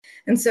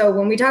And so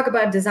when we talk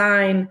about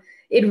design,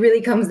 it really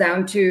comes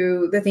down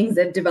to the things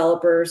that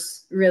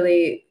developers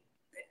really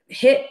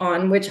hit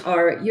on, which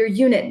are your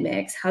unit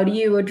mix. How do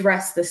you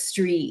address the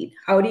street?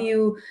 How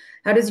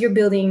does your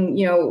building,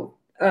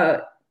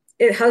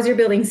 how's your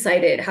building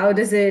sited?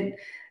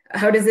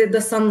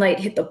 The sunlight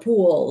hit the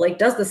pool? Like,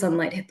 does the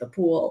sunlight hit the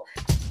pool?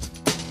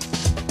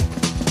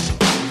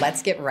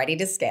 Let's get ready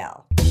to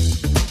scale.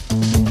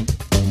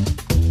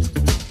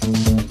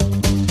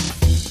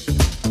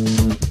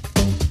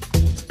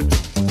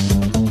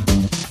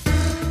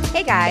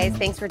 Hey guys,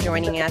 thanks for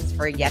joining us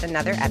for yet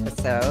another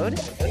episode.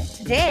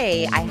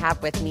 Today, I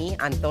have with me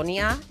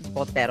Antonia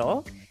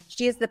Botero.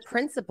 She is the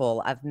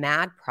principal of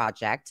MAD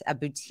Project, a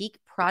boutique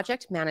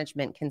project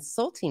management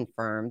consulting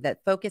firm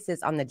that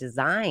focuses on the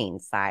design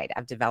side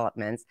of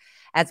developments,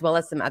 as well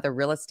as some other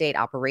real estate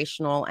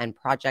operational and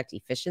project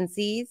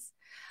efficiencies.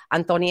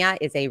 Antonia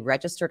is a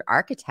registered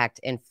architect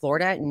in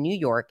Florida, New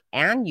York,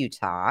 and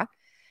Utah.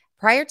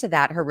 Prior to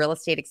that, her real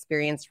estate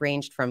experience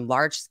ranged from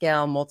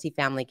large-scale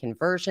multifamily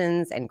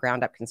conversions and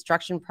ground-up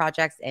construction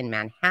projects in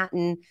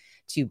Manhattan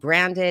to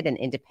branded and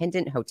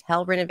independent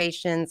hotel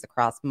renovations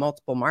across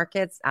multiple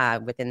markets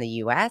within the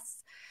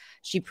U.S.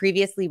 She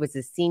previously was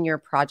a senior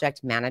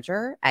project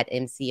manager at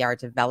MCR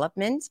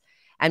Development.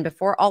 And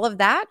before all of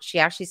that, she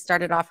actually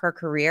started off her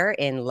career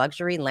in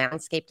luxury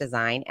landscape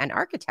design and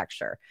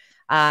architecture.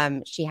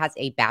 She has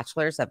a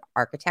bachelor's of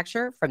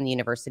architecture from the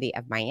University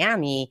of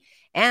Miami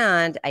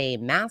and a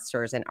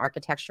master's in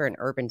architecture and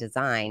urban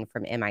design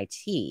from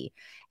MIT.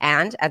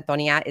 And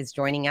Antonia is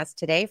joining us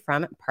today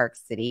from Park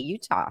City,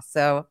 Utah.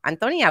 So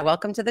Antonia,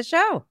 welcome to the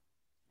show.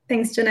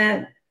 Thanks,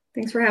 Jeanette.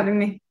 Thanks for having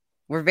me.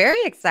 We're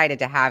very excited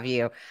to have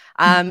you.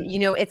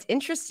 It's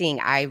interesting.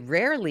 I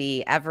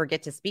rarely ever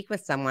get to speak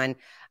with someone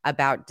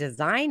about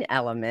design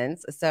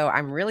elements. So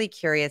I'm really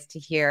curious to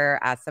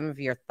hear some of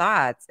your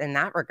thoughts in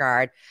that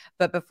regard.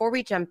 But before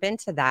we jump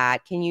into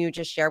that, can you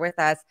just share with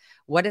us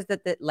what is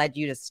it that led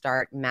you to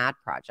start MAD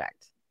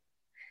Project?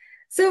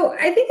 So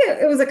I think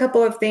it was a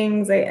couple of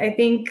things. I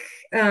think,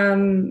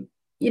 for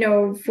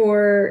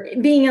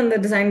being on the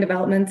design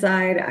development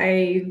side,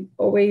 I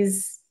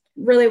always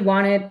really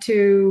wanted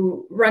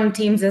to run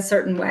teams a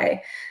certain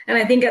way. And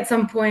I think at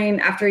some point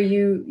after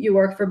you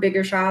work for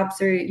bigger shops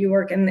or you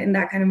work in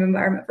that kind of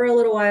environment for a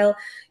little while,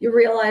 you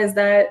realize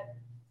that,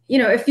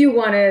 if you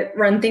want to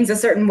run things a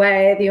certain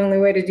way, the only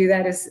way to do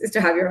that is to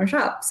have your own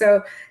shop.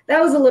 So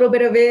that was a little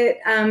bit of it.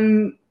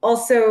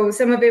 Also,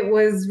 some of it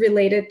was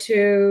related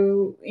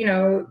to,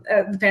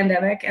 the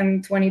pandemic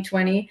and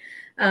 2020.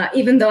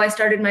 Even though I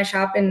started my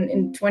shop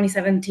in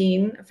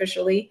 2017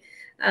 officially,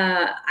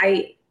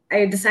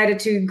 I decided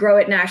to grow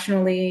it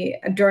nationally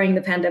during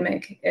the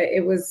pandemic.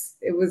 It was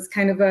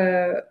kind of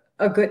a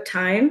good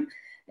time,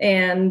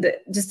 and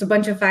just a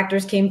bunch of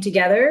factors came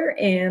together,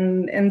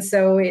 and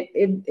so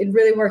it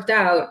really worked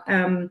out.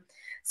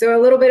 So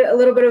a little bit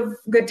of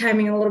good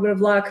timing, a little bit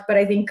of luck, but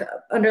I think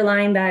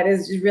underlying that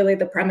is really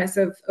the premise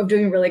of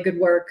doing really good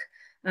work,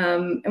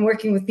 and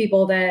working with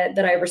people that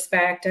I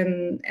respect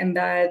and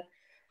that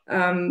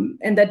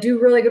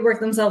do really good work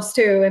themselves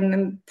too.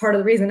 And part of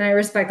the reason I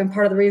respect and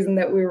part of the reason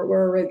that we're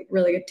a really,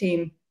 really good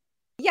team.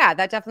 Yeah,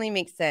 that definitely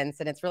makes sense.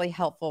 And it's really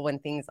helpful when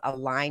things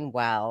align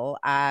well.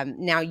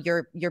 Now,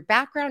 your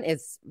background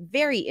is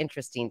very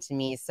interesting to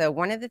me. So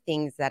one of the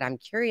things that I'm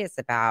curious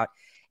about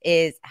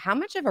is how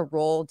much of a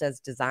role does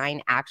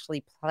design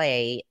actually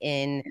play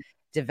in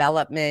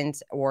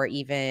development or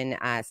even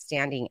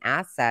standing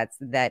assets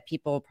that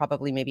people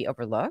probably maybe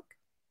overlook?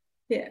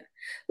 Yeah.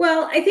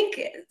 Well, I think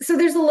so.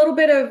 There's a little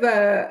bit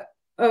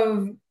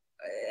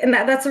and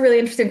that's a really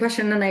interesting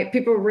question. And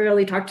people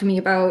rarely talk to me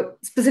about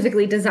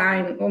specifically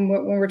design when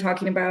we're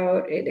talking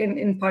about it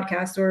in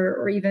podcasts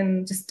or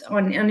even just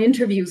on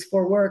interviews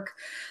for work.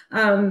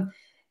 And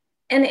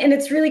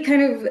it's really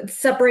kind of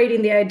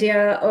separating the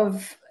idea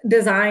of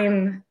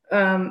design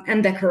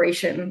and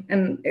decoration.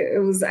 And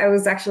I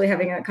was actually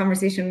having a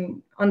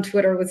conversation on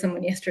Twitter with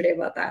someone yesterday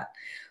about that.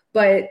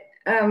 But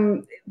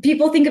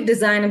people think of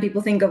design and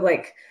people think of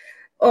like,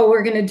 oh,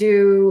 we're going to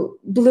do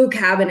blue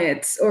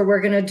cabinets, or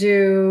we're going to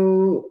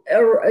do,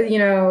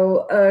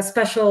 a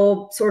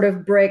special sort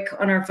of brick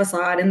on our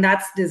facade, and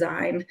that's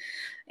design.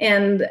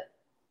 And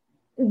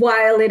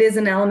while it is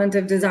an element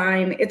of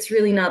design, it's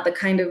really not the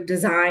kind of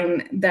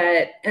design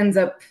that ends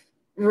up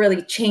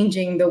really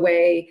changing the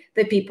way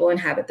that people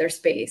inhabit their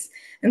space.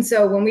 And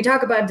so when we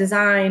talk about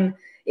design,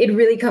 it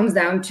really comes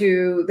down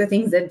to the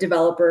things that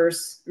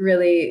developers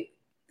really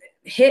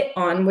hit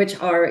on, which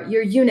are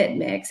your unit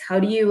mix. How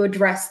do you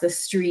address the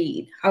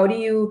street? How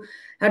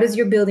does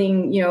your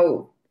building,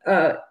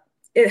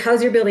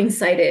 how's your building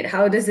sited?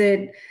 How does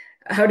the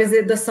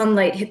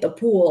sunlight hit the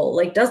pool?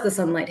 Like, does the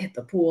sunlight hit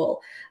the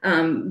pool?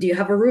 Do you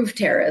have a roof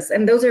terrace?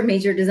 And those are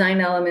major design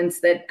elements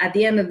that at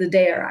the end of the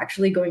day are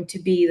actually going to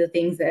be the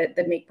things that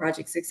make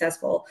projects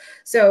successful.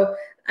 So,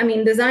 I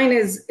mean, design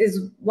is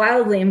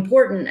wildly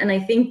important. And I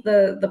think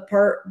the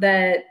part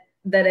that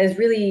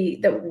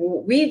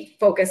we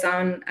focus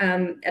on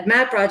at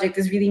MAD Project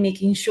is really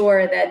making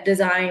sure that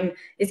design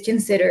is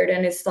considered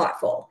and is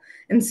thoughtful.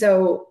 And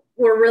so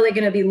we're really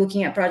going to be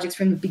looking at projects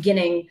from the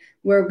beginning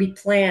where we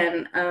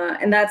plan.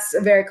 And that's a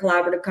very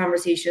collaborative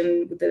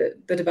conversation with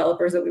the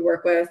developers that we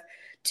work with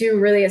to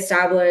really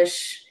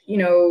establish,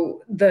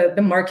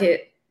 the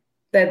market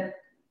that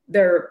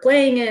they're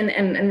playing in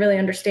and really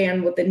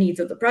understand what the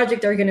needs of the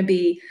project are going to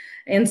be.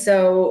 And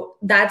so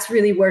that's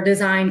really where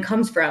design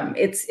comes from.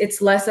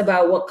 It's less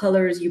about what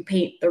colors you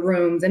paint the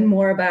rooms and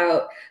more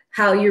about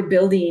how your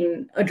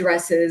building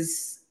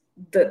addresses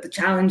the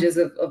challenges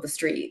of the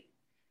street.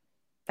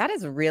 That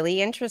is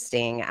really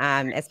interesting,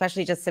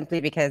 especially just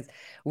simply because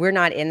we're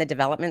not in the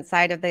development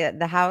side of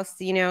the house,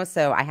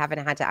 so I haven't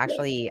had to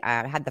actually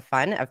had the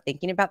fun of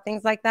thinking about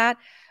things like that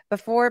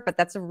before, but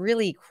that's a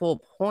really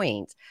cool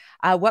point.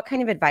 What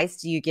kind of advice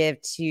do you give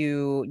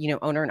to,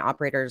 owner and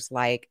operators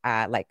like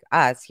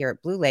us here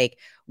at Blue Lake,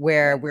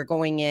 where we're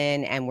going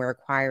in and we're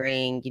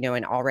acquiring,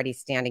 an already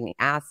standing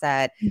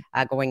asset,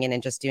 going in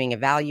and just doing a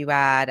value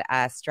add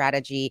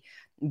strategy?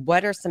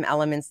 What are some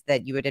elements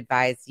that you would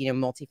advise,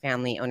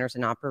 multifamily owners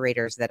and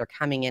operators that are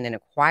coming in and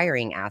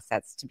acquiring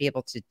assets to be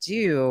able to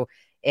do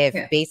if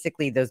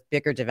basically those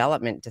bigger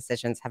development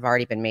decisions have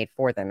already been made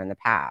for them in the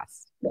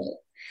past?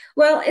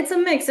 Well, it's a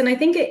mix, and I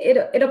think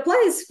it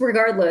applies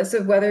regardless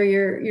of whether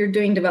you're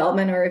doing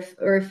development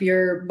or if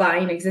you're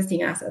buying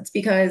existing assets,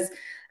 because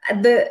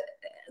the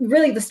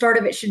start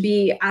of it should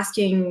be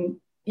asking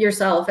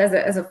yourself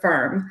as a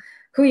firm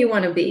who you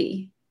want to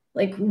be.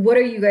 Like, what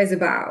are you guys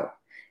about?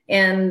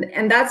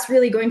 And that's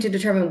really going to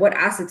determine what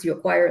assets you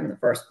acquire in the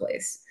first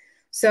place.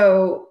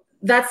 So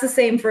that's the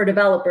same for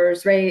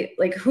developers, right?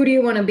 Like, who do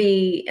you want to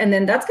be? And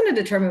then that's going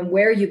to determine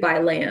where you buy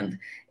land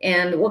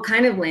and what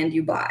kind of land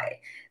you buy.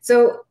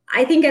 So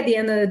I think at the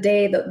end of the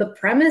day, the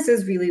premise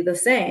is really the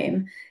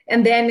same.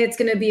 And then it's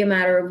going to be a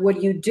matter of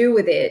what you do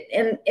with it.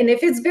 And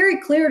if it's very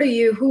clear to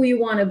you who you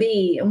want to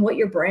be and what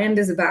your brand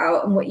is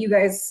about and what you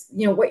guys,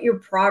 what your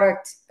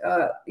product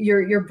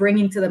you're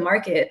bringing to the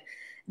market,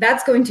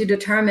 that's going to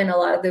determine a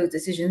lot of those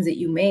decisions that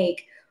you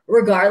make,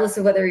 regardless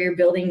of whether you're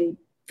building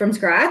from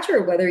scratch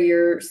or whether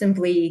you're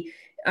simply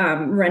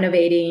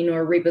renovating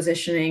or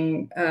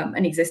repositioning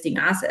an existing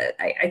asset.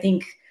 I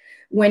think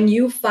when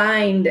you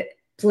find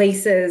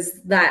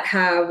places that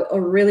have a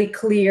really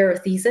clear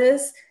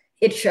thesis,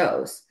 it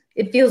shows.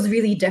 It feels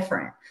really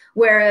different.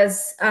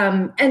 Whereas,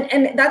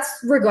 and that's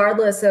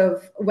regardless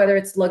of whether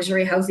it's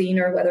luxury housing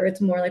or whether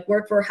it's more like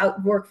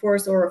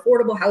workforce or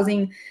affordable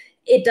housing,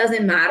 it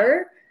doesn't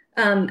matter.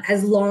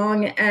 As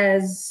long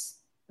as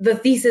the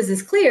thesis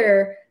is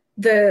clear,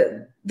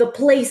 the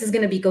place is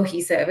going to be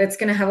cohesive. It's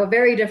going to have a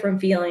very different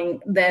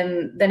feeling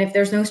than if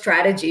there's no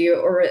strategy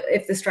or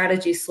if the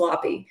strategy is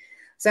sloppy.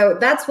 So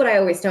that's what I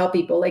always tell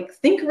people, like,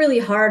 think really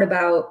hard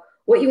about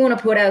what you want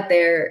to put out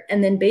there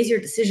and then base your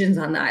decisions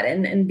on that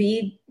and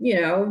be,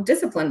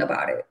 disciplined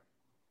about it.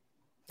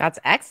 That's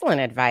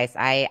excellent advice.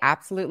 I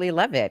absolutely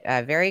love it.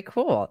 Very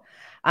cool.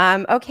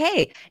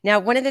 Okay. Now,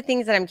 one of the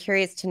things that I'm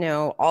curious to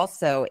know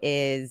also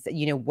is,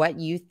 what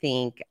you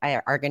think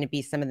are going to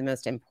be some of the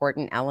most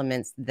important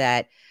elements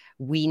that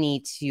we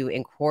need to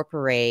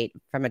incorporate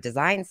from a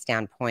design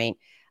standpoint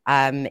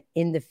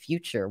in the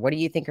future. What do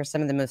you think are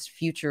some of the most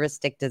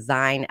futuristic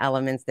design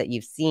elements that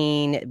you've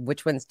seen?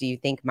 Which ones do you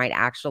think might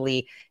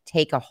actually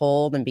take a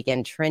hold and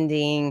begin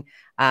trending?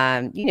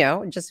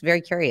 Just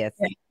very curious.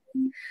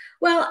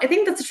 Well, I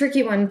think that's a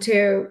tricky one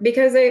too,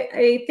 because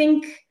I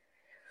think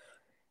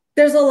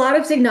there's a lot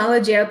of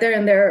technology out there,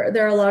 and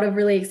there are a lot of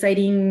really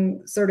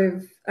exciting sort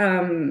of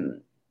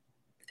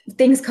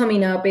things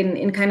coming up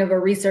in kind of a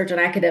research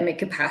and academic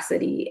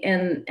capacity,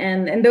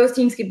 and those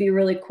things could be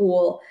really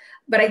cool.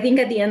 But I think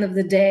at the end of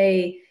the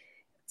day,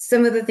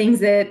 some of the things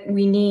that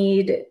we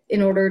need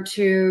in order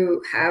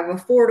to have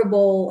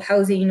affordable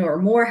housing or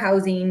more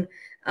housing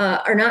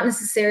are not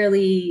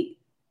necessarily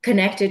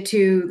connected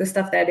to the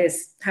stuff that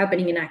is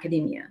happening in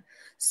academia.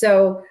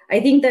 So I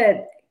think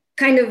that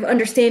kind of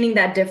understanding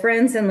that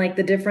difference and like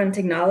the different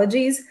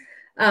technologies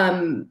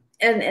and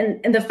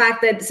the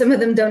fact that some of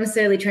them don't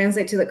necessarily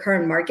translate to the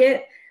current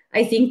market,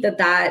 I think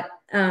that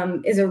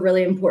is a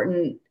really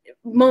important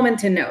moment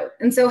to note.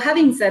 And so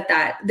having said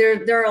that,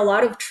 there are a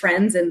lot of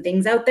trends and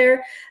things out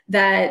there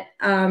that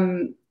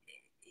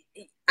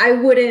I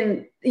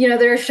wouldn't,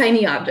 there are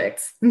shiny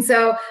objects. And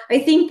so I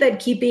think that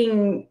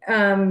keeping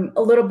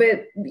a little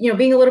bit,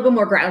 being a little bit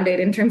more grounded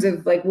in terms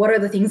of like, what are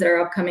the things that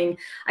are upcoming?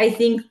 I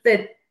think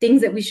that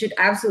things that we should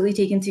absolutely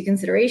take into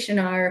consideration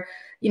are,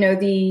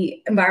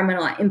 the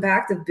environmental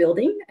impact of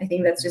building. I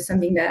think that's just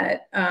something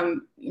that,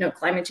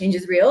 climate change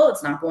is real.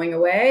 It's not going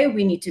away.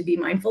 We need to be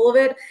mindful of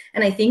it.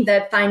 And I think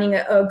that finding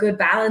a good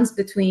balance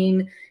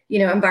between,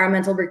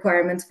 environmental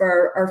requirements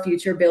for our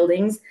future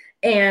buildings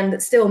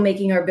and still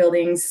making our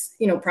buildings,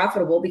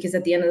 profitable, because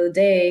at the end of the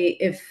day,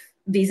 if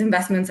these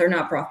investments are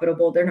not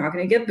profitable, they're not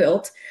going to get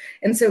built.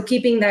 And so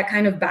keeping that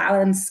kind of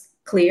balance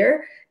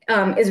clear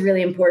is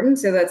really important.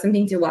 So that's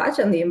something to watch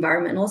on the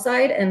environmental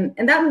side. And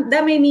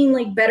that may mean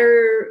like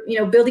better,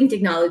 building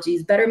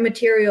technologies, better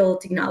material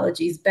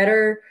technologies,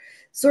 better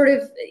sort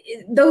of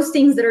those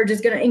things that are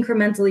just going to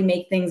incrementally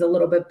make things a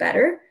little bit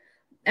better.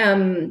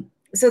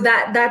 so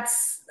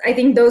that's, I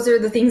think those are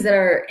the things that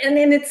are, and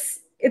then it's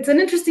an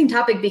interesting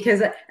topic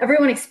because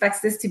everyone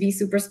expects this to be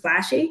super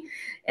splashy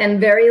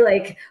and very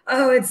like,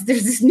 oh,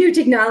 there's this new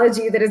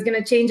technology that is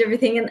going to change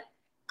everything. And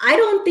I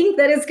don't think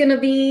that it's going to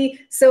be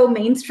so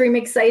mainstream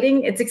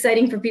exciting. It's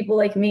exciting for people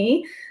like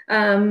me,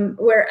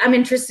 where I'm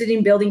interested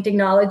in building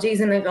technologies,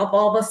 and then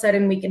all of a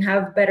sudden we can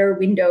have better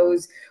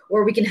windows,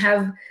 or we can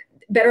have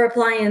better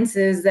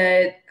appliances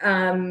that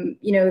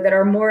that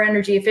are more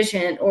energy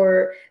efficient,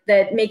 or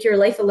that make your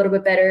life a little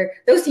bit better.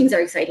 Those things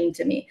are exciting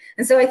to me,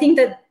 and so I think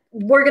that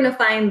we're going to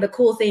find the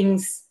cool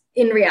things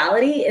in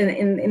reality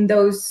in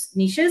those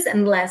niches,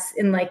 and less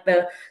in like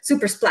the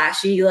super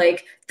splashy,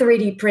 like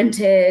 3D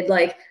printed,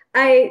 like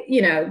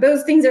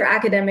those things are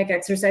academic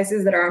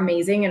exercises that are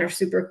amazing and are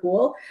super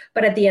cool,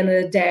 but at the end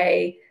of the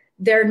day,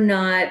 they're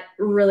not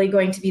really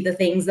going to be the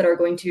things that are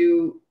going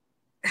to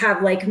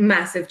have like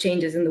massive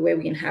changes in the way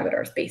we inhabit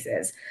our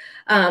spaces.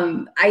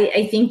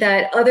 I think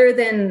that other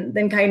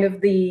than kind of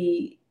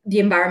the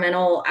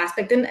environmental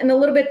aspect, and a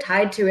little bit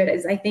tied to it,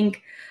 is I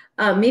think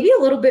maybe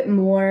a little bit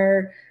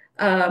more,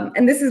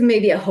 and this is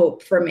maybe a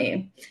hope for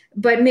me,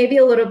 but maybe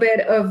a little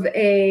bit of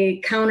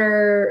a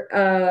counter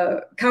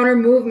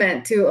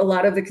movement to a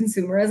lot of the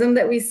consumerism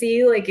that we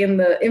see, like in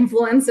the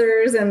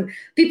influencers and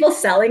people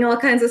selling all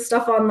kinds of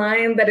stuff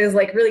online that is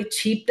like really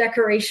cheap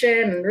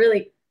decoration and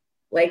really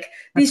like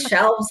these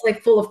shelves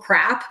like full of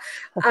crap.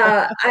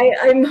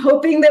 I'm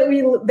hoping that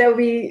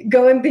we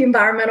go in the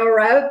environmental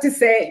route to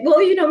say, well,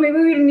 maybe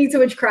we don't need so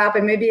much crap,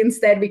 and maybe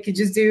instead we could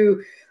just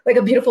do like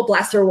a beautiful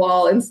plaster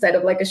wall instead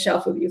of like a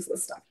shelf of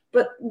useless stuff.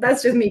 But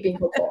that's just me being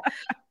hopeful.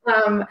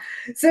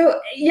 So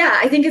yeah,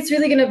 I think it's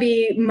really going to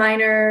be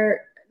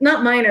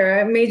not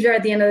minor, major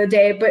at the end of the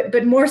day,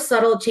 but more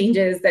subtle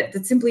changes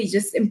that simply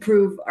just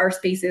improve our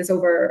spaces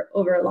over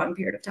a long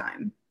period of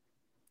time.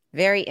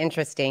 Very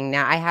interesting.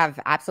 Now, I have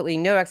absolutely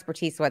no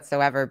expertise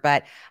whatsoever,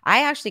 but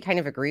I actually kind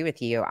of agree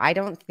with you. I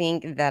don't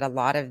think that a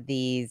lot of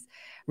these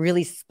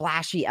really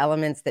splashy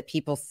elements that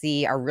people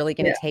see are really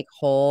going to take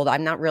hold.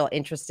 I'm not real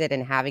interested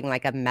in having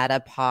like a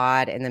meta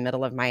pod in the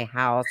middle of my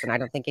house, and I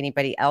don't think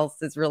anybody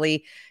else is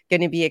really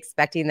going to be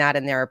expecting that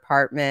in their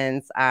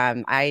apartments.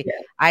 I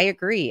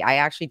agree. I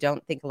actually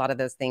don't think a lot of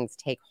those things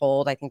take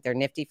hold. I think they're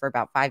nifty for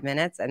about 5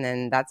 minutes, and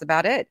then that's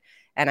about it.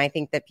 And I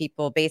think that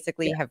people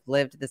basically have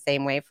lived the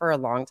same way for a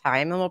long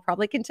time and will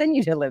probably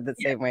continue to live the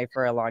same way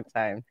for a long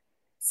time.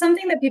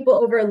 Something that people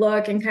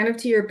overlook, and kind of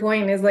to your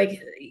point, is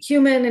like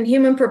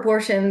human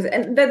proportions.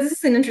 And this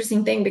is an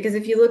interesting thing, because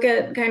if you look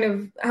at kind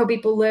of how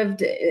people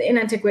lived in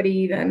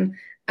antiquity, then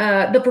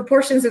the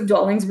proportions of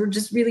dwellings were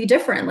just really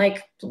different.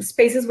 Like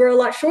spaces were a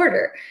lot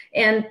shorter,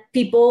 and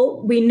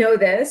people, we know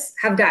this,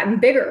 have gotten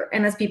bigger.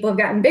 And as people have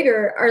gotten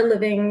bigger, are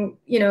living,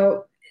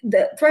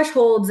 the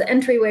thresholds,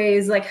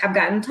 entryways, like have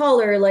gotten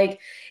taller. Like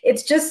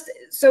it's just,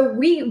 so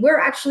we're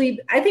actually,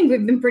 I think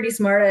we've been pretty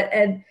smart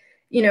at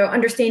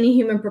understanding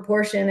human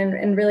proportion,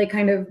 and really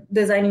kind of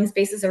designing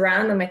spaces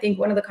around them. I think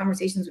one of the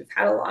conversations we've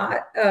had a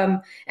lot,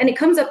 and it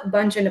comes up a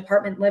bunch in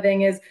apartment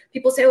living, is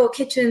people say, oh,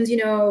 kitchens,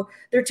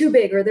 they're too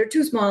big or they're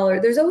too small, or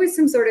there's always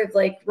some sort of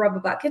like rub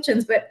about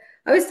kitchens. But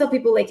I always tell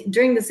people, like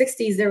during the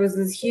 60s, there was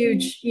this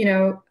huge,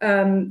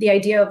 the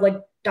idea of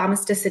like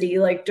domesticity,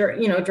 like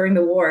during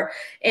the war.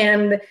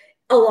 And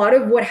a lot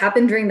of what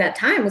happened during that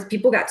time was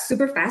people got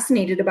super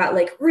fascinated about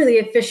like really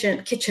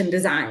efficient kitchen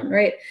design,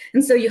 right?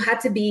 And so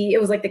it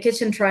was like the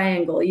kitchen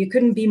triangle. You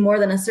couldn't be more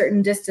than a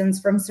certain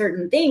distance from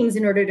certain things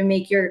in order to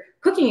make your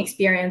cooking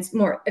experience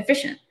more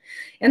efficient.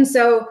 And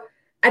so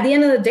at the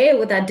end of the day,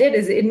 what that did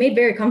is it made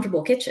very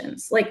comfortable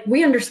kitchens. Like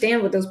we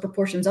understand what those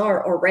proportions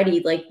are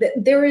already. Like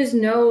there is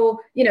no,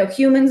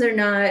 humans are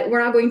not,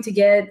 we're not going to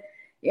get,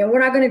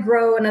 we're not going to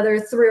grow another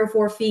 3 or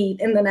 4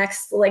 feet in the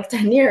next like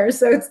 10 years.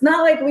 So it's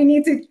not like we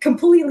need to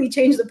completely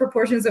change the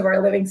proportions of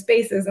our living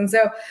spaces. And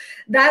so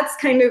that's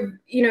kind of,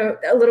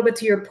 a little bit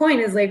to your point,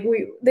 is like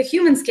the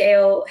human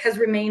scale has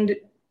remained,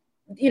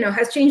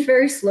 has changed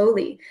very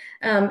slowly.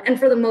 And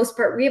for the most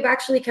part, we have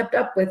actually kept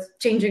up with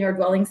changing our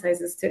dwelling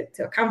sizes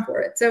to account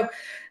for it. So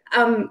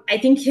I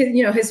think,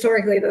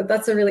 historically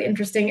that's a really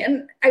interesting,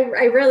 and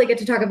I rarely get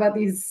to talk about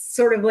these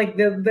sort of like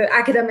the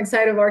academic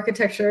side of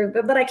architecture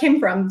that I came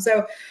from.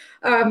 So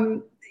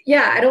I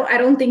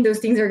don't think those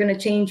things are going to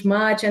change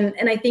much. And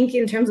I think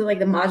in terms of like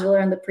the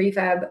modular and the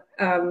prefab,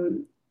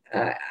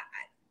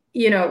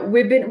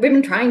 we've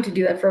been trying to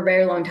do that for a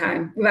very long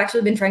time. We've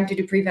actually been trying to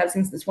do prefab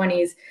since the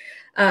 20s.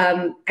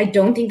 I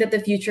don't think that the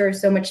future is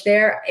so much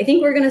there. I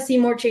think we're going to see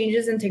more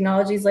changes in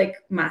technologies like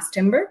mass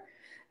timber.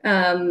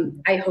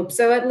 I hope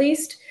so, at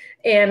least.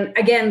 And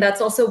again,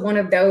 that's also one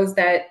of those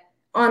that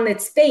on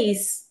its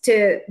face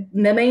to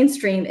the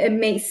mainstream, it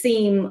may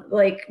seem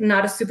like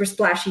not a super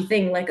splashy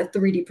thing like a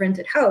 3D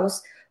printed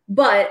house,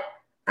 but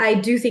I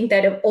do think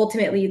that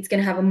ultimately it's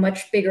going to have a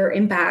much bigger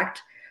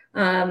impact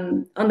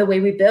on the way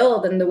we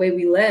build and the way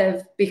we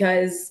live,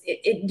 because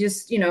it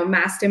just,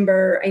 mass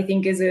timber, I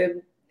think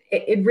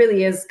it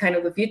really is kind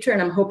of the future.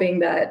 And I'm hoping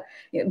that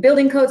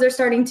building codes are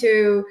starting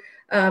to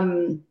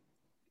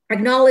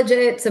acknowledge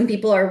it. Some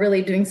people are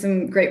really doing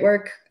some great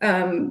work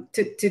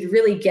to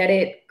really get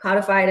it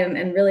codified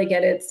and really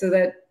get it so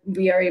that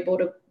we are able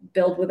to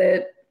build with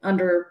it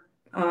under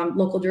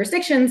local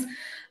jurisdictions.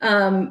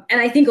 And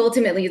I think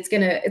ultimately it's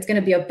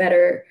gonna be a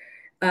better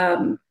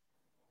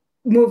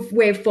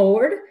way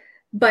forward.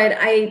 But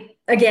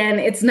again,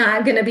 it's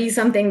not going to be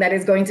something that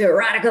is going to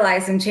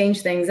radicalize and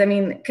change things. I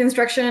mean,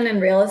 construction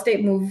and real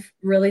estate move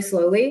really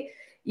slowly.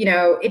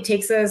 It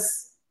takes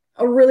us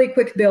a really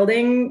quick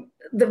building.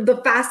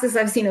 The fastest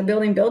I've seen a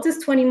building built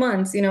is 20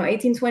 months,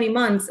 18, 20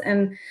 months.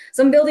 And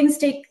some buildings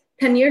take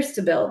 10 years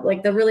to build,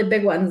 like the really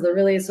big ones, the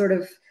really sort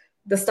of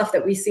the stuff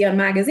that we see on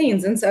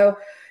magazines. And so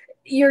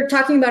you're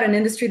talking about an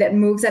industry that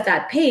moves at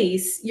that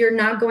pace. You're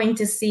not going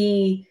to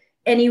see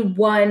any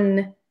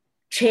one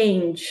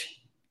change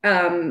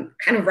kind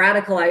of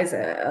radicalize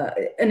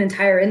an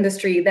entire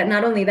industry. That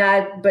not only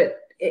that,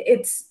 but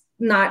it's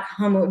not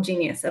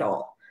homogeneous at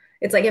all.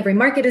 It's like every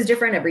market is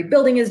different, every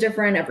building is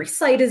different, every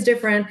site is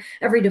different,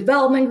 every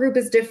development group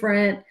is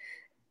different.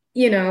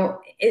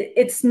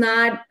 It's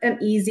not an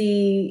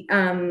easy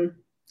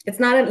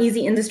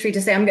industry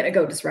to say I'm going to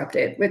go disrupt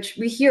it, which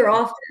we hear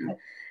often.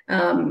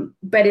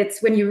 But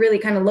it's when you really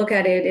kind of look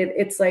at it,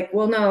 it's like,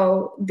 well,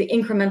 no, the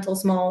incremental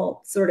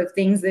small sort of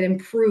things that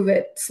improve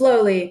it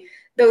slowly,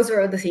 those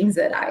are the things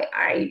that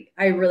I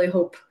really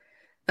hope,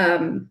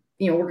 we're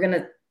going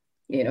to,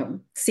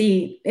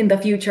 see in the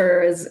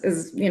future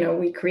as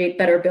we create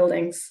better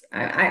buildings.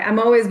 I'm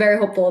always very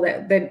hopeful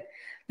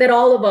that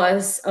all of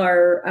us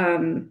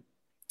are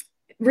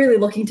really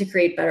looking to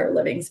create better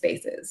living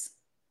spaces.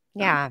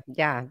 Yeah,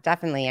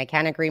 definitely. I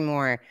can't agree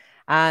more.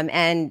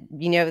 And,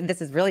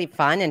 this is really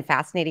fun and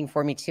fascinating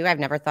for me too. I've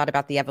never thought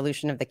about the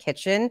evolution of the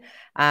kitchen,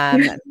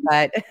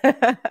 but,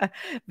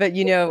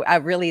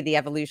 really the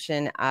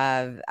evolution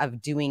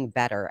of doing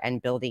better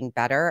and building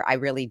better. I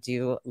really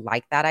do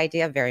like that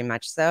idea very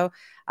much so.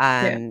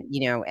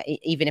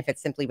 Even if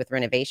it's simply with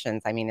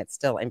renovations, I mean, it's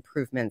still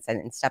improvements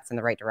and steps in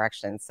the right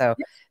direction. So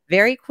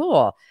very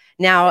cool.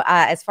 Now,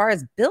 as far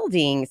as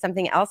building,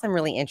 something else I'm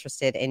really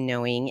interested in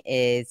knowing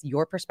is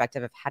your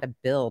perspective of how to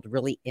build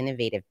really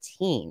innovative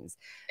teams.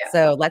 Yeah.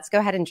 So let's go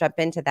ahead and jump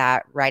into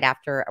that right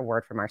after a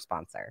word from our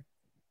sponsor.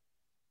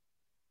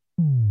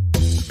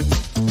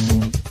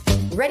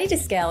 Ready to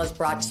Scale is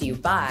brought to you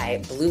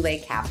by Blue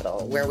Lake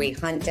Capital, where we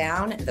hunt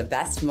down the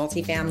best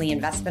multifamily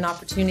investment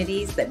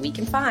opportunities that we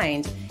can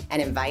find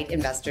and invite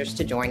investors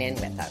to join in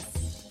with us.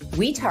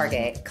 We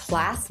target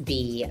Class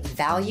B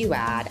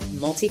value-add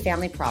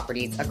multifamily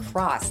properties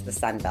across the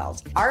Sun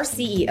Belt. Our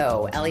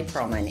CEO, Ellie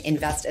Perlman,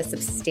 invests a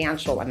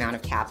substantial amount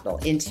of capital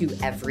into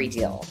every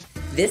deal.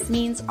 This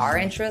means our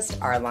interests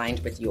are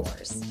aligned with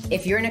yours.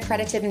 If you're an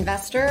accredited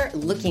investor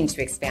looking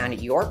to expand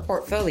your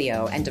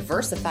portfolio and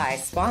diversify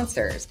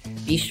sponsors,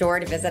 be sure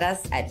to visit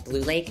us at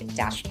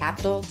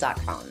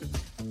bluelake-capital.com.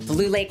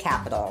 Blue Lake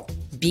Capital.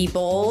 Be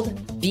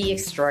bold, be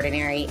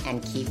extraordinary,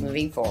 and keep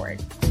moving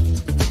forward.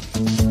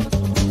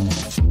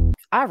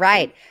 All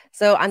right.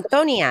 So,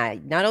 Antonia,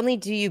 not only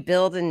do you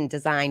build and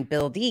design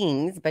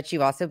buildings, but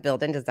you also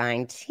build and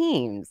design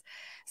teams.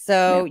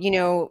 So,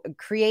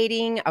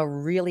 creating a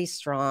really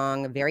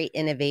strong, very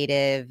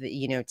innovative,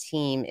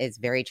 team is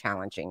very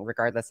challenging,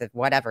 regardless of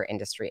whatever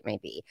industry it may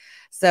be.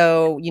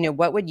 So,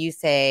 what would you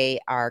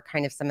say are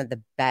kind of some of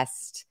the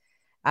best,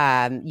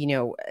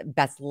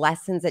 best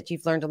lessons that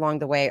you've learned along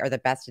the way, or the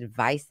best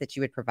advice that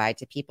you would provide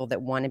to people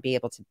that want to be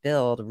able to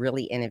build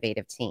really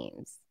innovative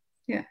teams?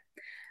 Yeah.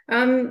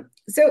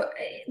 So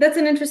that's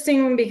an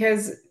interesting one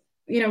because,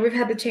 we've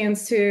had the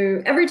chance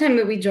to, every time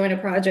that we join a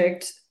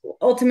project,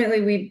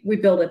 ultimately we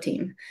build a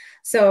team.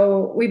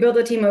 So we build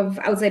a team of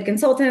outside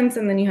consultants,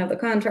 and then you have the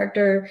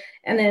contractor.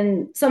 And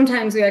then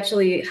sometimes we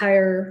actually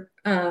hire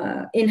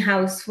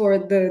in-house for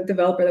the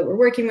developer that we're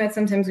working with.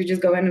 Sometimes we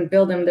just go in and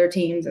build them their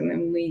teams, and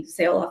then we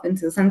sail off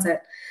into the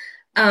sunset.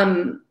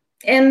 And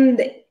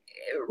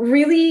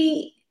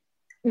really,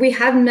 we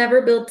have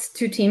never built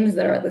two teams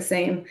that are the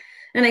same.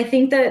 And I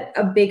think that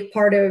a big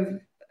part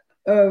of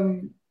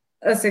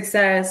a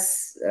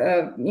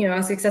successful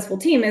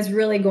team is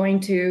really going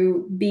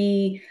to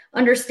be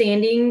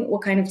understanding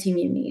what kind of team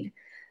you need.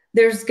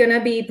 There's going to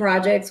be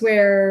projects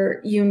where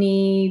you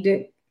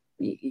need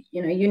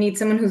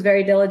someone who's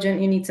very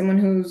diligent. You need someone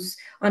who's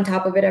on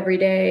top of it every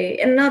day.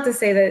 And not to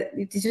say that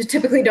you just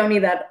typically don't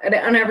need that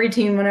on every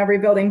team, on every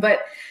building, but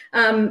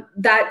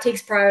that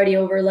takes priority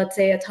over, let's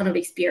say, a ton of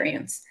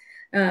experience.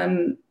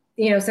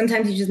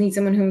 Sometimes you just need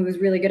someone who is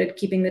really good at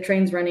keeping the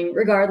trains running,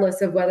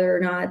 regardless of whether or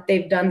not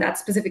they've done that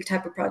specific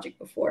type of project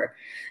before.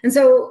 And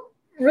so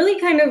really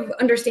kind of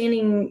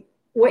understanding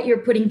what you're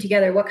putting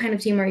together, what kind of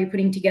team are you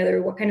putting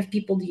together, what kind of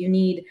people do you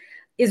need,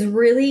 is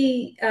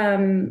really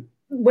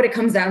what it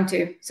comes down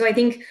to. So I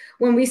think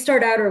when we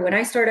start out, or when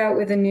I start out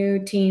with a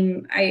new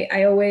team,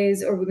 I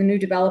always, or with a new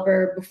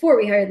developer, before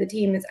we hire the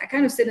team, is I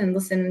kind of sit and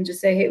listen and just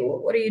say, hey, well,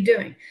 what are you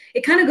doing?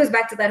 It kind of goes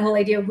back to that whole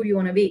idea of who do you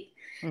want to be?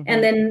 Mm-hmm.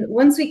 And then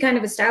once we kind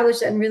of establish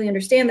that and really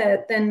understand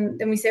that, then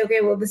we say,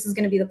 okay, well, this is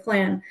going to be the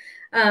plan.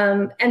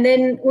 And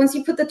then once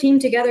you put the team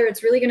together,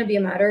 it's really going to be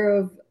a matter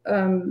of,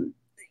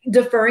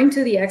 deferring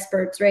to the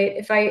experts, right?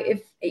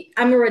 If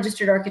I'm a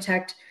registered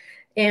architect,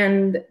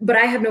 but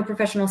I have no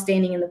professional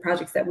standing in the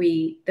projects that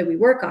we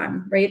work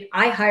on, right?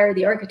 I hire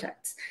the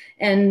architects,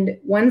 and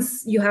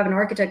once you have an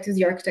architect who's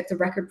the architect of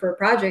record for a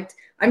project,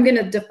 I'm going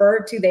to defer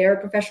to their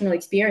professional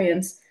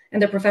experience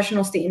and their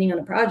professional standing on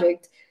a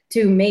project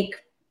to make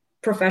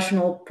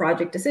professional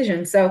project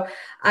decisions. So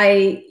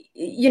I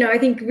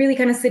think really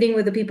kind of sitting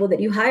with the people that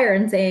you hire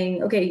and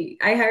saying, okay,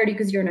 I hired you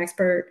because you're an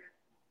expert.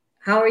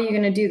 How are you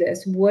going to do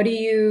this? What do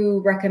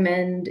you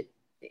recommend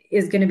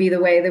is going to be the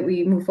way that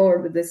we move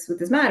forward with this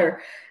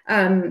matter?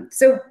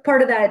 So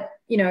part of that,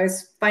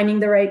 is finding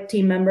the right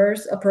team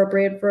members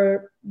appropriate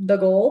for the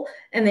goal,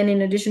 and then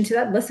in addition to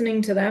that,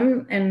 listening to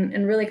them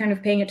and really kind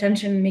of paying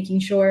attention, making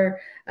sure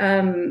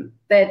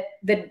that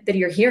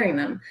you're hearing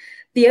them.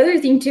 The other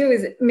thing too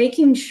is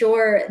making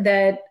sure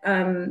that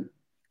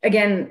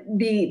again,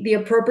 the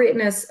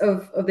appropriateness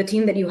of the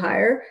team that you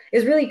hire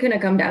is really going to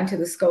come down to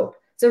the scope.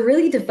 So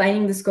really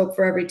defining the scope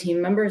for every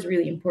team member is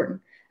really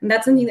important. And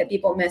that's something that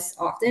people miss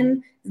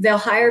often. They'll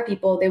hire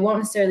people, they won't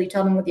necessarily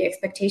tell them what the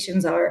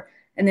expectations are,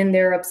 and then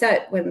they're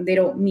upset when they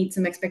don't meet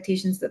some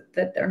expectations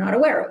that they're not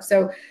aware of.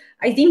 So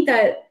I think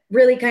that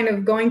really kind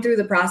of going through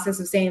the process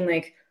of saying,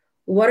 like,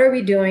 what are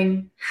we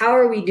doing? How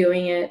are we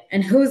doing it?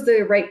 And who's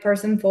the right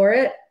person for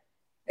it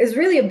is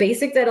really a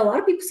basic that a lot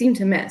of people seem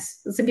to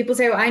miss. Some people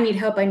say, oh, I need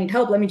help,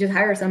 let me just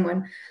hire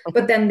someone.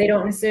 But then they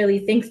don't necessarily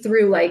think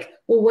through, like,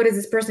 well, what is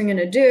this person going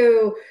to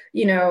do?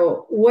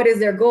 What is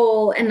their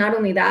goal? And not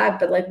only that,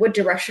 but like, what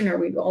direction are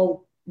we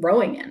all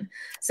rowing in?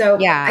 So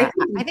yeah,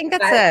 I think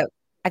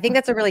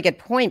that's a really good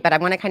point, but I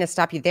want to kind of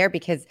stop you there,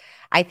 because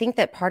I think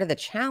that part of the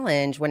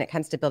challenge when it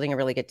comes to building a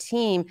really good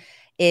team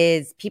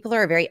is people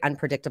are a very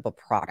unpredictable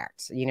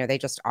product. They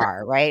just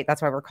are, right?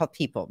 That's why we're called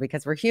people,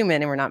 because we're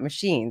human and we're not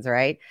machines,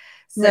 right?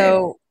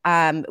 So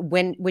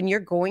when you're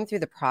going through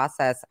the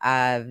process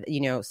of,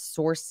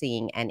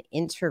 sourcing and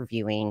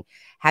interviewing,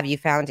 have you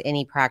found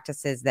any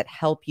practices that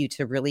help you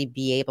to really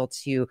be able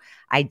to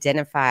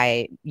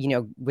identify,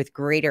 with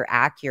greater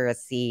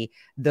accuracy,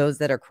 those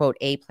that are quote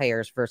A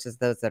players versus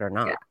those that are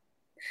not? Yeah.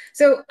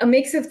 So a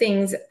mix of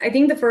things. I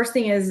think the first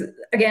thing is,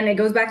 again, it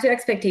goes back to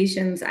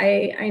expectations.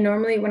 I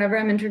normally, whenever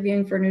I'm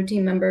interviewing for new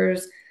team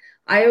members,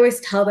 I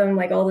always tell them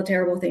like all the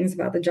terrible things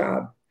about the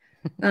job.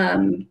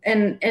 And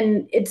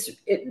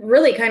it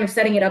really kind of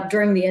setting it up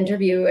during the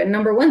interview, and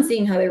number one,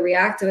 seeing how they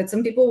react to it.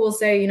 Some people will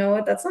say, you know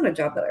what, that's not a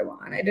job that I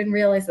want. I didn't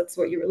realize that's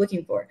what you were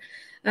looking for.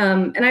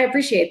 And I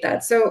appreciate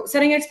that. So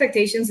setting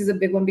expectations is a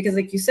big one, because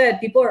like you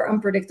said, people are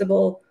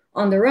unpredictable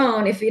on their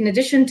own. If in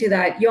addition to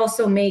that, you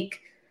also make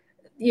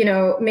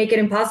it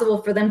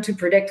impossible for them to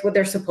predict what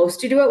they're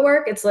supposed to do at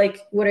work. It's like,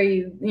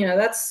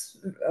 that's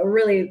a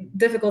really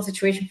difficult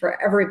situation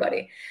for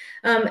everybody.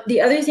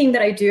 The other thing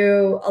that I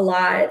do a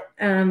lot,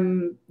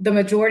 the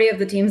majority of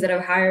the teams that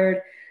I've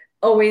hired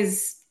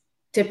always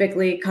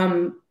typically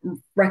come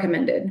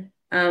recommended.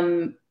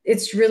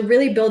 It's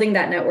really building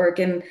that network.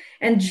 And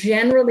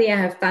generally I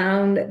have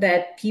found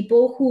that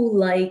people who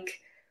like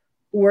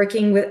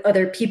working with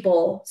other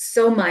people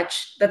so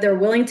much that they're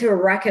willing to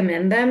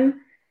recommend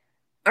them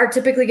are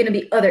typically going to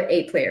be other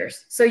A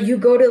players. So you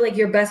go to like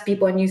your best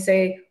people and you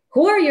say,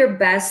 who are your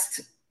best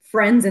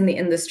friends in the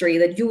industry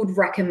that you would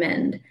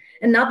recommend?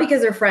 And not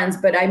because they're friends,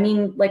 but I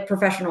mean like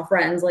professional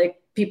friends, like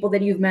people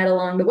that you've met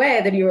along the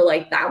way that you were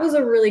like, that was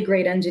a really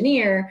great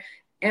engineer.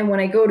 And when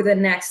I go to the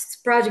next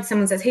project,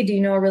 someone says, hey, do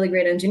you know a really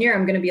great engineer?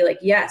 I'm going to be like,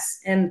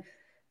 yes. And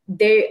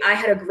I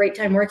had a great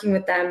time working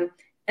with them.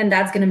 And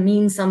that's going to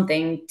mean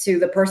something to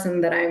the person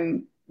that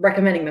I'm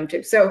recommending them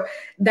to. So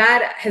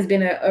that has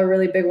been a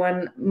really big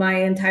one.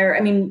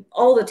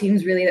 All the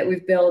teams really that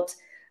we've built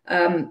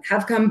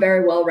have come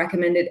very well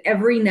recommended.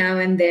 Every now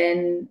and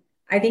then,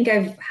 I think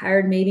I've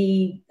hired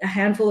maybe a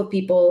handful of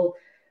people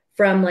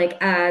from like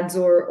ads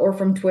or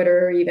from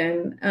Twitter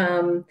even,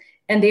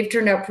 and they've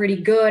turned out pretty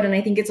good. And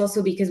I think it's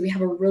also because we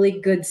have a really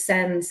good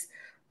sense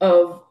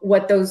of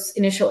what those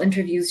initial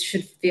interviews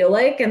should feel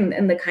like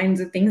and the kinds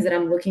of things that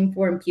I'm looking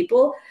for in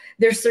people.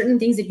 There's certain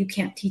things that you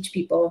can't teach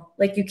people.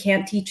 Like you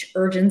can't teach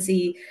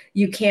urgency,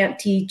 you can't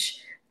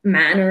teach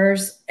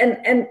manners.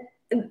 And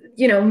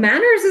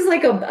manners is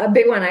like a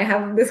big one. I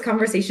have this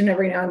conversation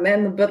every now and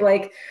then, but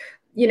like,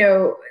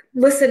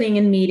 listening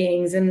in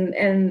meetings and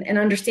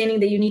understanding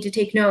that you need to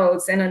take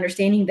notes and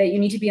understanding that you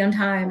need to be on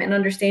time and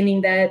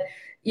understanding that,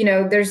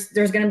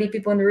 there's going to be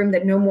people in the room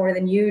that know more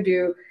than you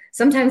do.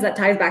 Sometimes that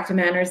ties back to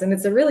manners, and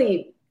it's a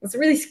really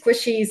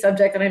squishy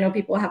subject. And I know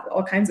people have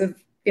all kinds of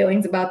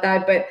feelings about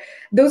that, but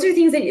those are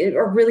things that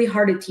are really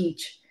hard to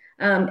teach.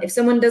 If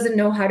someone doesn't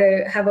know how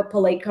to have a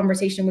polite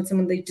conversation with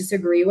someone they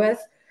disagree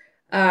with,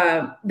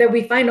 that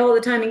we find all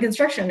the time in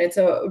construction. It's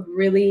a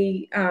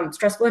really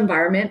stressful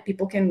environment.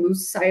 People can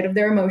lose sight of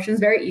their emotions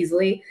very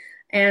easily.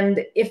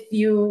 And if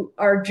you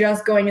are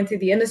just going into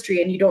the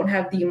industry and you don't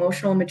have the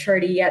emotional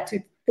maturity yet to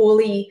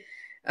fully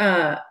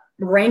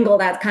wrangle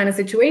that kind of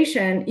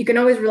situation, you can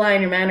always rely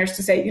on your manners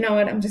to say, you know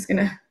what, I'm just going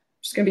to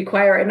just going to be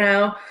quiet right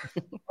now.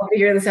 I'll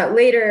figure this out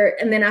later.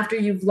 And then after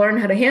you've learned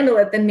how to handle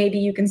it, then maybe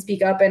you can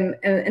speak up and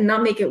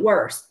not make it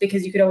worse,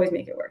 because you could always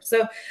make it worse.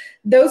 So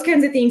those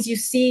kinds of things you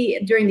see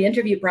during the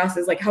interview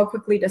process, like how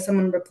quickly does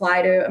someone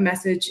reply to a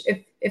message?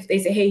 If they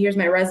say, hey, here's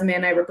my resume,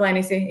 and I reply and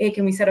I say, hey,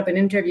 can we set up an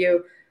interview?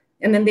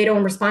 And then they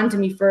don't respond to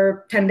me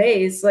for 10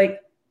 days, like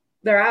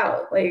they're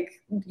out. Like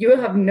you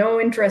have no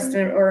interest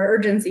or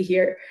urgency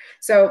here.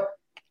 So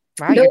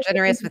wow, you're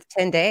generous with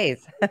 10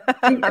 days.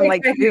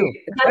 Like you.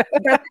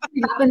 That's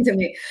happened to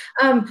me.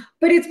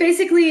 But it's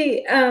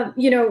basically,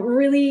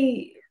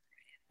 really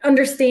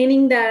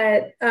understanding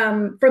that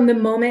from the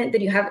moment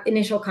that you have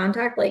initial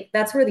contact, like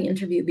that's where the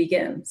interview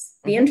begins.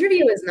 The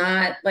interview is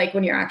not like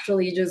when you're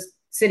actually just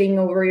sitting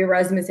over your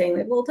resume saying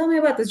like, well, tell me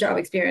about this job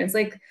experience.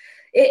 Like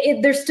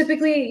there's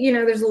typically,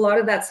 there's a lot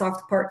of that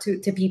soft part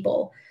to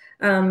people.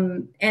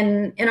 And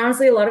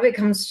honestly, a lot of it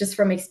comes just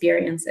from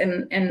experience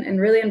and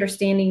really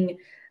understanding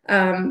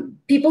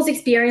people's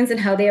experience and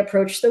how they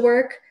approach the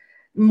work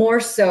more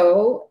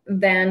so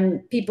than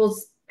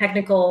people's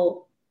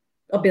technical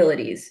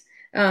abilities.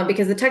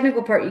 Because the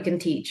technical part you can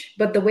teach,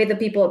 but the way that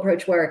people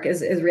approach work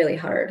is really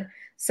hard.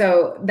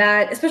 So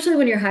that, especially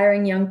when you're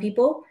hiring young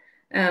people,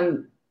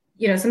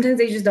 sometimes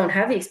they just don't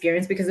have the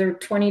experience because they're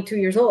 22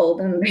 years old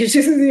and they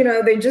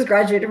just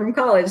graduated from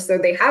college, so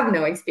they have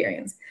no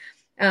experience.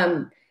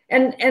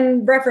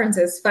 And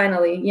references,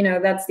 finally,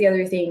 that's the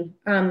other thing.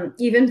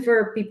 Even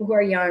for people who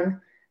are young,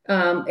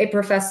 a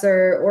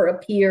professor or a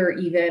peer,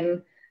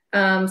 even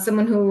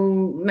someone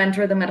who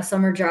mentored them at a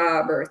summer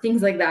job or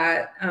things like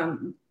that.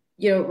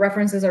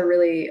 References are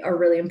really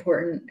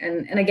important.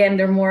 And again,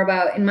 they're more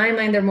about, in my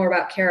mind, they're more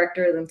about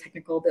character than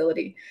technical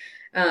ability,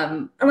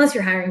 unless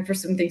you're hiring for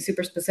something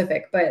super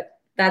specific. But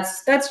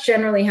that's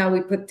generally how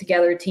we put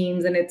together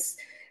teams. And it's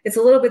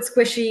a little bit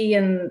squishy,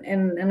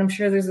 and I'm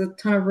sure there's a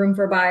ton of room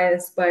for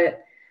bias.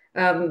 But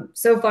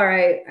so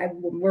far,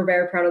 we're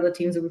very proud of the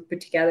teams that we've put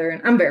together,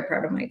 and I'm very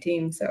proud of my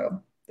team.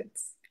 So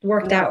it's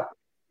worked out.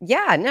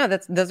 Yeah, no,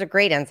 those are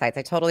great insights.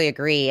 I totally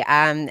agree.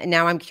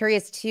 Now I'm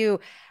curious too,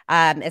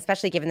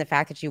 especially given the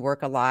fact that you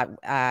work a lot,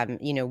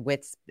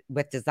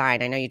 with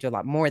design. I know you do a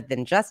lot more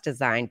than just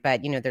design,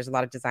 but there's a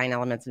lot of design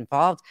elements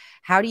involved.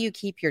 How do you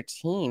keep your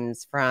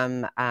teams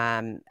from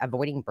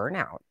avoiding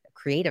burnout,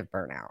 creative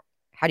burnout?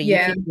 How do you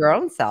keep your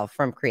own self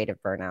from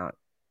creative burnout?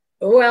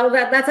 Well,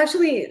 that's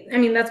actually,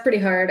 that's pretty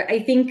hard. I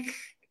think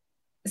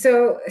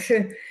so.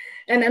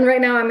 And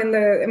right now I'm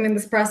in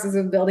this process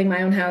of building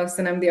my own house,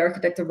 and I'm the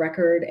architect of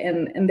record,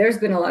 and there's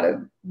been a lot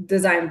of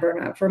design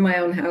burnout for my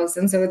own house.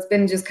 And so it's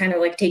been just kind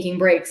of like taking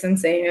breaks and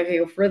saying,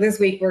 okay, for this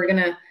week, we're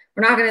not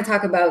gonna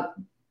talk about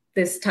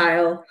this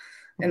tile.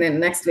 And then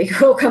next week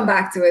we'll come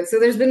back to it. So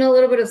there's been a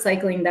little bit of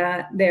cycling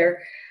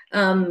there.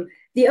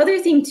 The other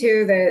thing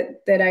too,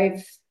 that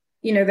I've,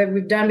 that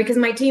we've done, because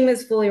my team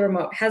is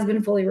has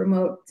been fully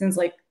remote since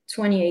like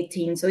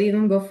 2018. So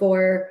even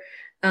before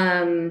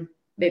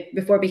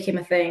it became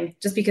a thing,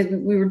 just because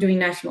we were doing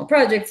national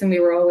projects and we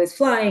were always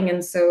flying.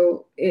 And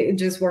so it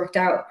just worked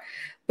out.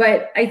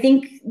 But I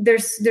think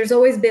there's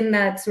always been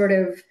that sort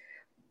of,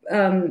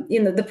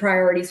 the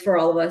priorities for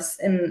all of us.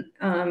 And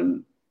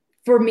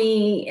for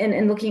me,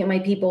 and looking at my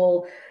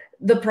people,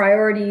 the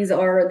priorities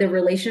are their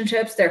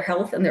relationships, their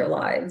health, and their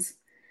lives.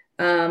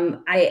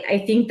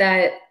 I think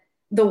that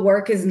the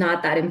work is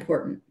not that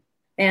important.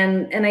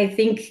 And I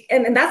think,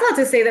 and that's not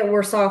to say that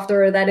we're soft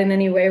or that in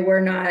any way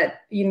we're not,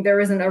 there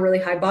isn't a really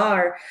high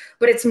bar,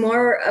 but it's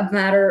more a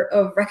matter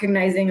of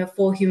recognizing a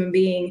full human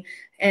being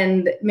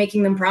and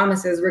making them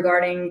promises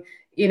regarding,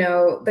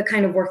 the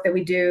kind of work that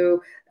we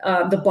do,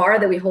 the bar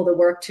that we hold the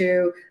work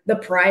to, the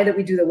pride that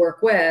we do the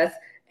work with,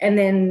 and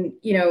then,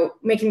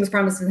 making those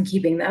promises and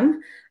keeping them.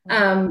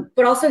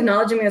 But also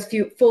acknowledging them as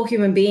full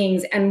human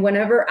beings. And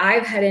whenever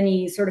I've had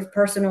any sort of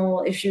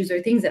personal issues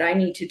or things that I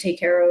need to take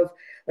care of,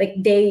 like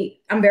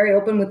I'm very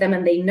open with them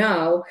and they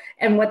know.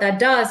 And what that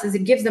does is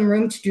it gives them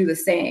room to do the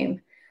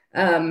same.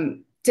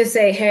 To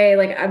say, hey,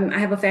 like I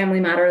have a family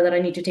matter that I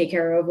need to take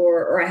care of,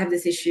 or I have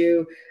this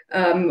issue,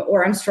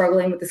 or I'm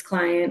struggling with this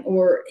client,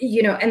 or,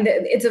 and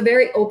it's a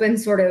very open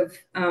sort of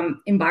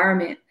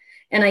environment.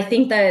 And I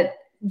think that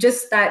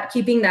just that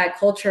keeping that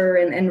culture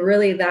and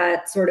really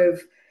that sort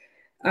of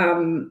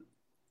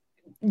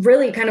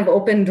really kind of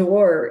open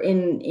door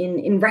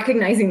in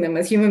recognizing them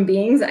as human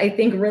beings, I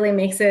think really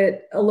makes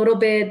it a little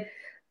bit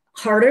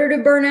harder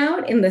to burn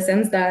out, in the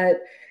sense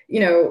that,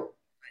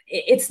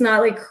 it's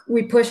not like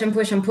we push and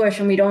push and push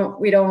and we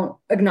don't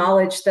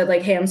acknowledge that,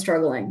 like, hey, I'm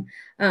struggling.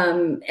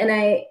 And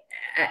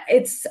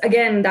it's,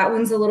 again, that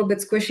one's a little bit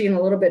squishy and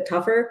a little bit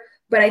tougher,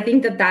 but I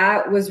think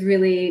that was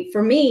really,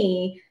 for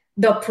me,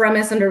 the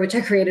premise under which I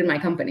created my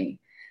company.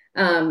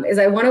 Is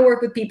I want to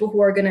work with people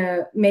who are going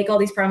to make all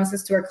these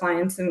promises to our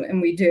clients,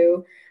 and we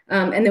do,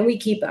 and then we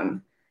keep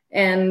them.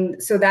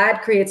 And so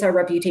that creates our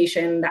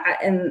reputation.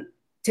 And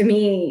to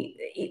me,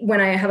 when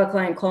I have a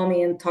client call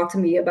me and talk to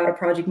me about a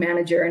project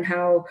manager and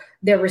how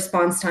their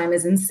response time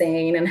is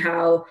insane and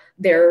how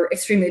they're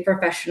extremely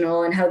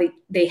professional and how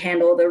they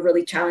handle the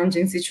really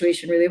challenging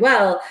situation really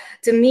well,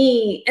 to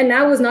me, and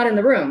I was not in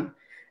the room,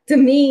 to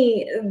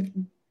me,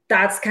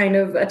 that's kind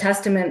of a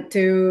testament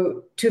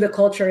to the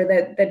culture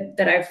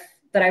that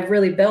I've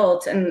really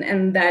built,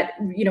 and that,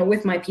 you know,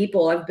 with my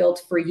people I've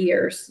built for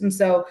years. And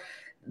so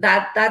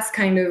that's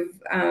kind of,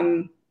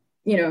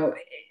 you know,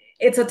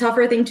 it's a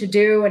tougher thing to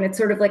do, and it's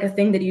sort of like a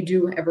thing that you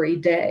do every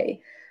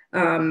day.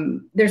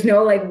 There's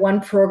no like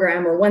one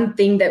program or one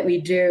thing that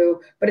we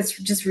do, but it's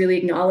just really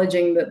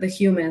acknowledging the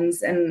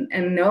humans, and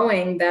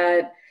knowing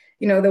that,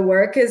 you know, the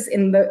work is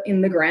in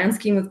the grand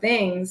scheme of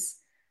things.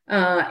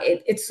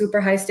 It's super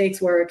high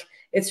stakes work.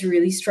 It's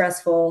really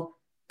stressful,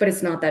 but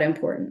it's not that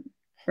important,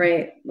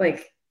 right?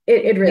 Like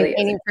it really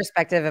Maintaining isn't.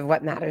 perspective of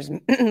what matters,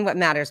 what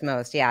matters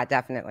most. Yeah,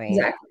 definitely.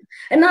 Exactly.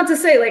 And not to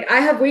say, like, I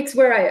have weeks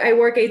where I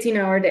work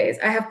 18-hour days.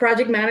 I have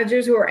project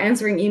managers who are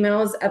answering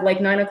emails at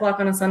like 9 o'clock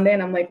on a Sunday.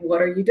 And I'm like,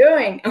 what are you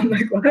doing? I'm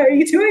like, why are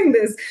you doing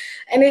this?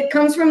 And it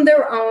comes from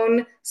their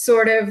own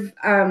sort of,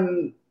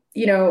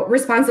 you know,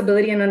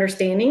 responsibility and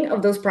understanding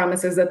of those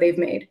promises that they've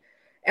made.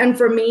 And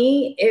for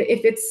me,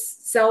 if it's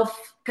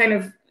self kind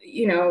of,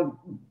 you know,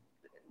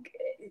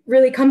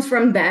 really comes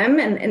from them,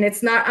 and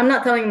it's not, I'm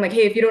not telling them like,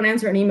 hey, if you don't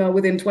answer an email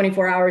within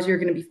 24 hours, you're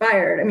going to be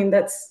fired. I mean,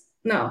 that's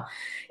no,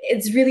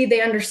 it's really,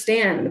 they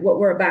understand what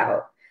we're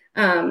about.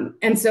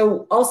 And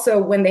so also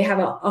when they have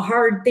a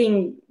hard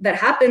thing that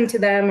happened to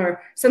them,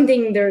 or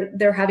something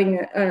they're having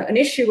an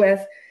issue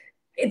with,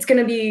 it's going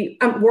to be,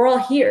 we're all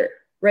here,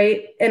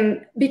 right?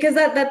 And because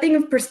that thing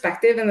of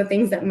perspective and the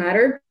things that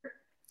matter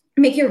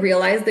make you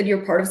realize that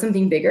you're part of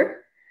something bigger.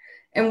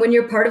 And when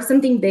you're part of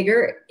something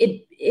bigger,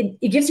 it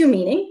gives you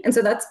meaning, and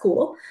so that's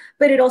cool.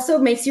 But it also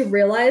makes you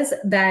realize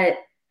that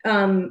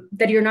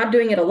that you're not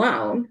doing it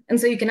alone, and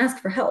so you can ask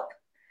for help.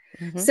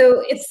 Mm-hmm.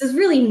 So it's this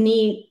really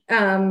neat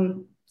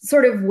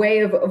sort of way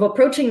of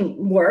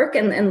approaching work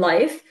and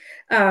life,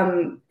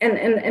 and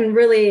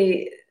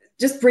really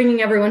just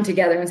bringing everyone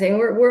together and saying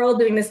we're all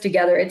doing this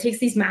together. It takes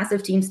these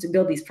massive teams to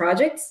build these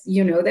projects.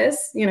 You know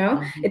this, you know,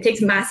 Mm-hmm. it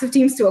takes massive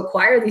teams to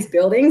acquire these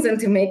buildings and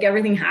to make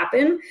everything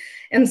happen.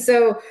 And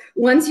so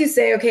once you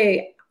say,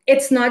 okay,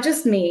 it's not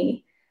just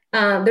me,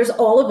 there's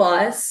all of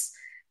us,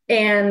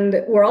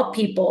 and we're all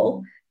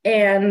people,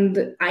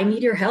 and I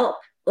need your help.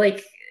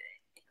 Like,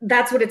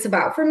 that's what it's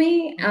about for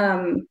me.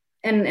 And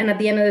at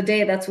the end of the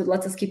day, that's what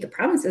lets us keep the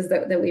promises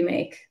that we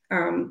make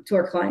to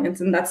our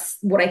clients. And that's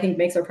what I think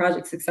makes our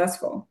project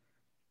successful.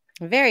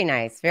 Very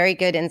nice. Very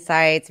good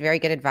insights, very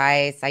good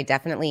advice. I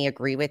definitely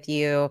agree with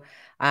you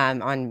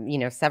on, you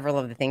know, several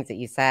of the things that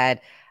you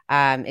said.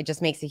 It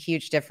just makes a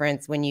huge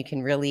difference when you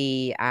can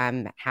really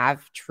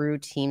have true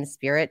team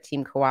spirit,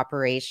 team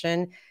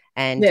cooperation,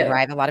 and Yeah.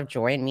 derive a lot of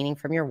joy and meaning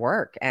from your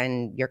work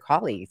and your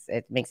colleagues.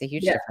 It makes a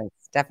huge Yeah. difference.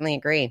 Definitely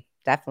agree.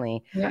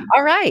 Definitely. Yeah.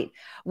 All right.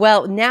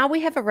 Well, now we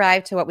have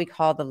arrived to what we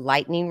call the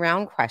lightning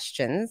round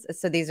questions.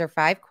 So these are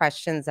 5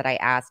 questions that I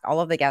ask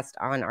all of the guests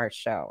on our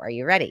show. Are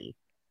you ready?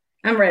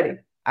 I'm ready.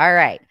 All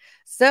right.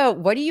 So,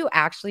 what do you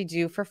actually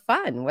do for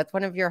fun? What's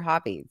one of your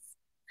hobbies?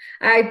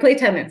 I play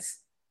tennis.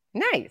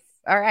 Nice.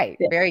 All right.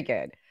 Yeah. Very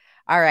good.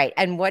 All right.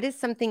 And what is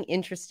something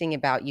interesting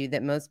about you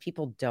that most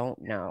people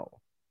don't know?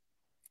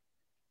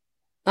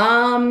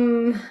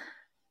 Um,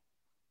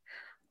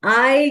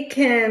 I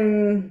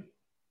can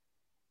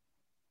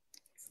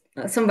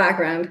some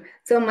background.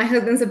 So my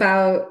husband's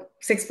about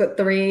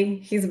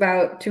 6'3". He's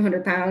about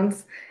 200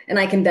 pounds, and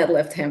I can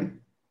deadlift him.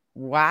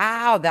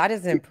 Wow, that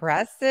is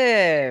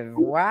impressive.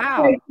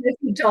 Wow. Like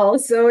 50 tall,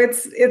 so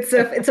it's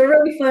a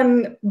really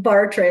fun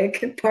bar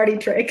trick, party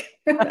trick.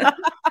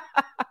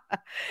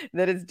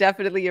 That is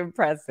definitely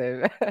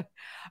impressive.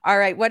 All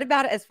right. What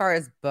about as far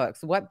as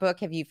books? What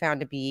book have you found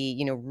to be,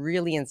 you know,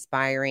 really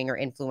inspiring or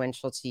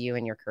influential to you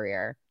in your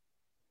career?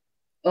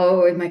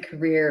 Oh, in my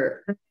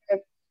career,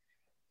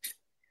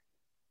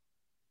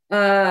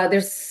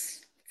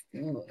 there's.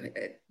 Do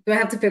I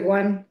have to pick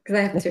one? Because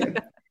I have two.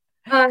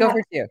 Go Uh,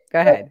 for 2. Go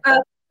ahead.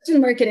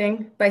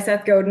 Marketing by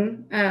Seth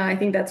Godin. I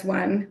think that's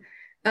one.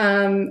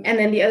 And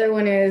then the other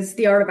one is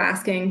The Art of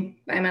Asking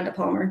by Amanda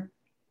Palmer.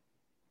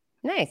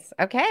 Nice.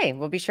 Okay.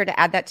 We'll be sure to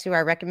add that to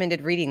our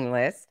recommended reading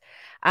list.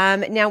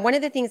 Now, one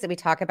of the things that we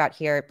talk about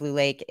here at Blue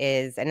Lake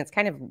is, and it's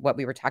kind of what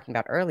we were talking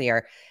about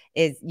earlier,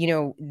 is, you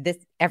know, this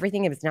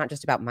everything is not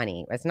just about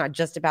money. It's not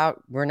just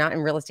about, we're not in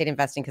real estate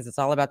investing because it's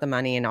all about the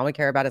money and all we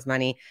care about is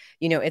money.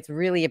 You know, it's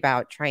really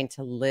about trying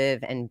to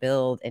live and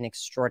build an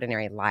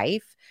extraordinary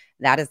life.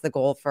 That is the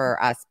goal for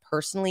us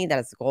personally. That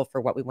is the goal for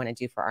what we want to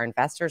do for our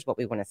investors, what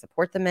we want to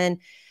support them in.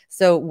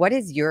 So, what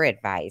is your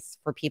advice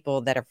for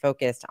people that are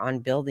focused on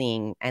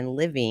building and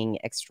living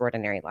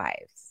extraordinary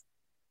lives?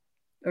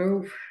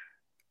 Oh,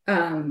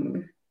 I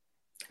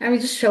mean,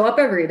 just show up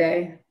every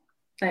day.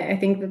 I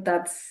think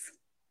that's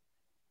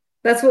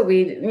what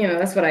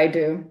that's what I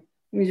do.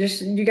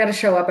 You got to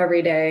show up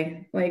every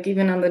day, like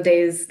even on the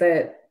days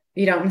that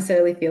you don't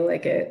necessarily feel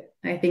like it.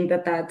 I think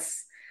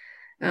that's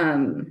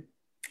um,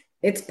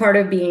 it's part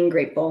of being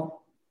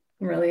grateful,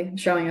 really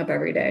showing up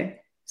every day.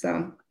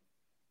 So,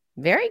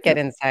 Very good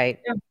insight.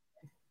 yeah.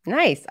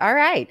 Nice. All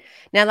right.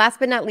 Now, last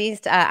but not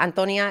least,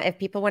 Antonia, if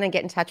people want to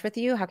get in touch with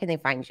you, how can they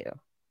find you?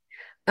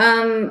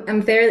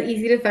 I'm fairly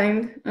easy to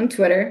find on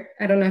Twitter.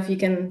 I don't know if you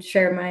can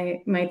share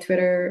my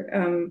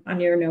Twitter on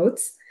your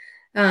notes.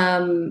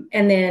 And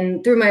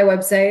then through my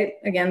website,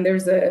 again,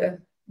 there's a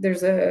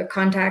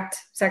contact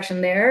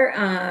section there.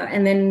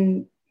 And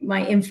then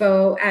my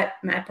info at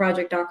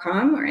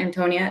mattproject.com or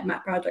Antonia at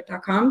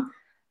mattproject.com.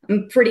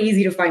 I'm pretty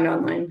easy to find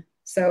online.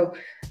 So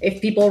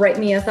if people write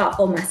me a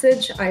thoughtful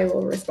message, I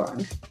will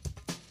respond.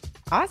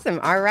 Awesome.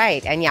 All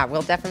right. And yeah,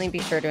 we'll definitely be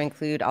sure to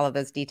include all of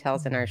those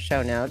details in our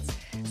show notes.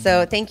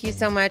 So thank you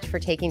so much for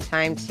taking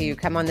time to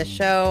come on the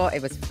show.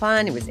 It was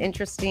fun. It was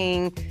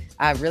interesting.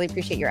 I really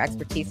appreciate your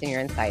expertise and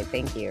your insight.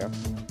 Thank you.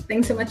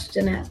 Thanks so much,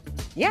 Jeanette.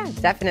 Yeah,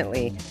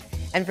 definitely.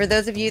 And for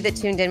those of you that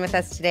tuned in with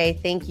us today,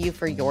 thank you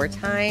for your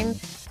time.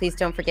 Please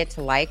don't forget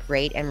to like,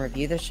 rate, and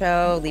review the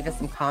show. Leave us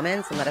some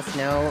comments and let us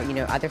know,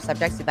 other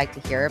subjects you'd like to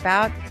hear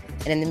about.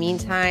 And in the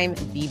meantime,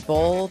 be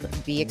bold,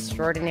 be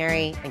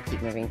extraordinary, and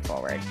keep moving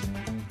forward.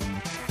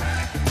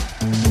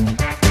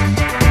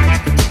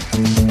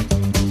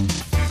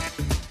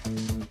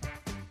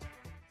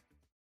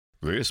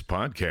 This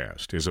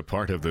podcast is a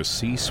part of the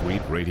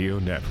C-Suite Radio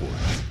Network.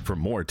 For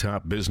more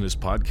top business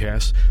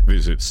podcasts,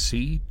 visit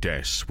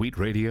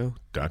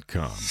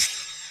c-suiteradio.com.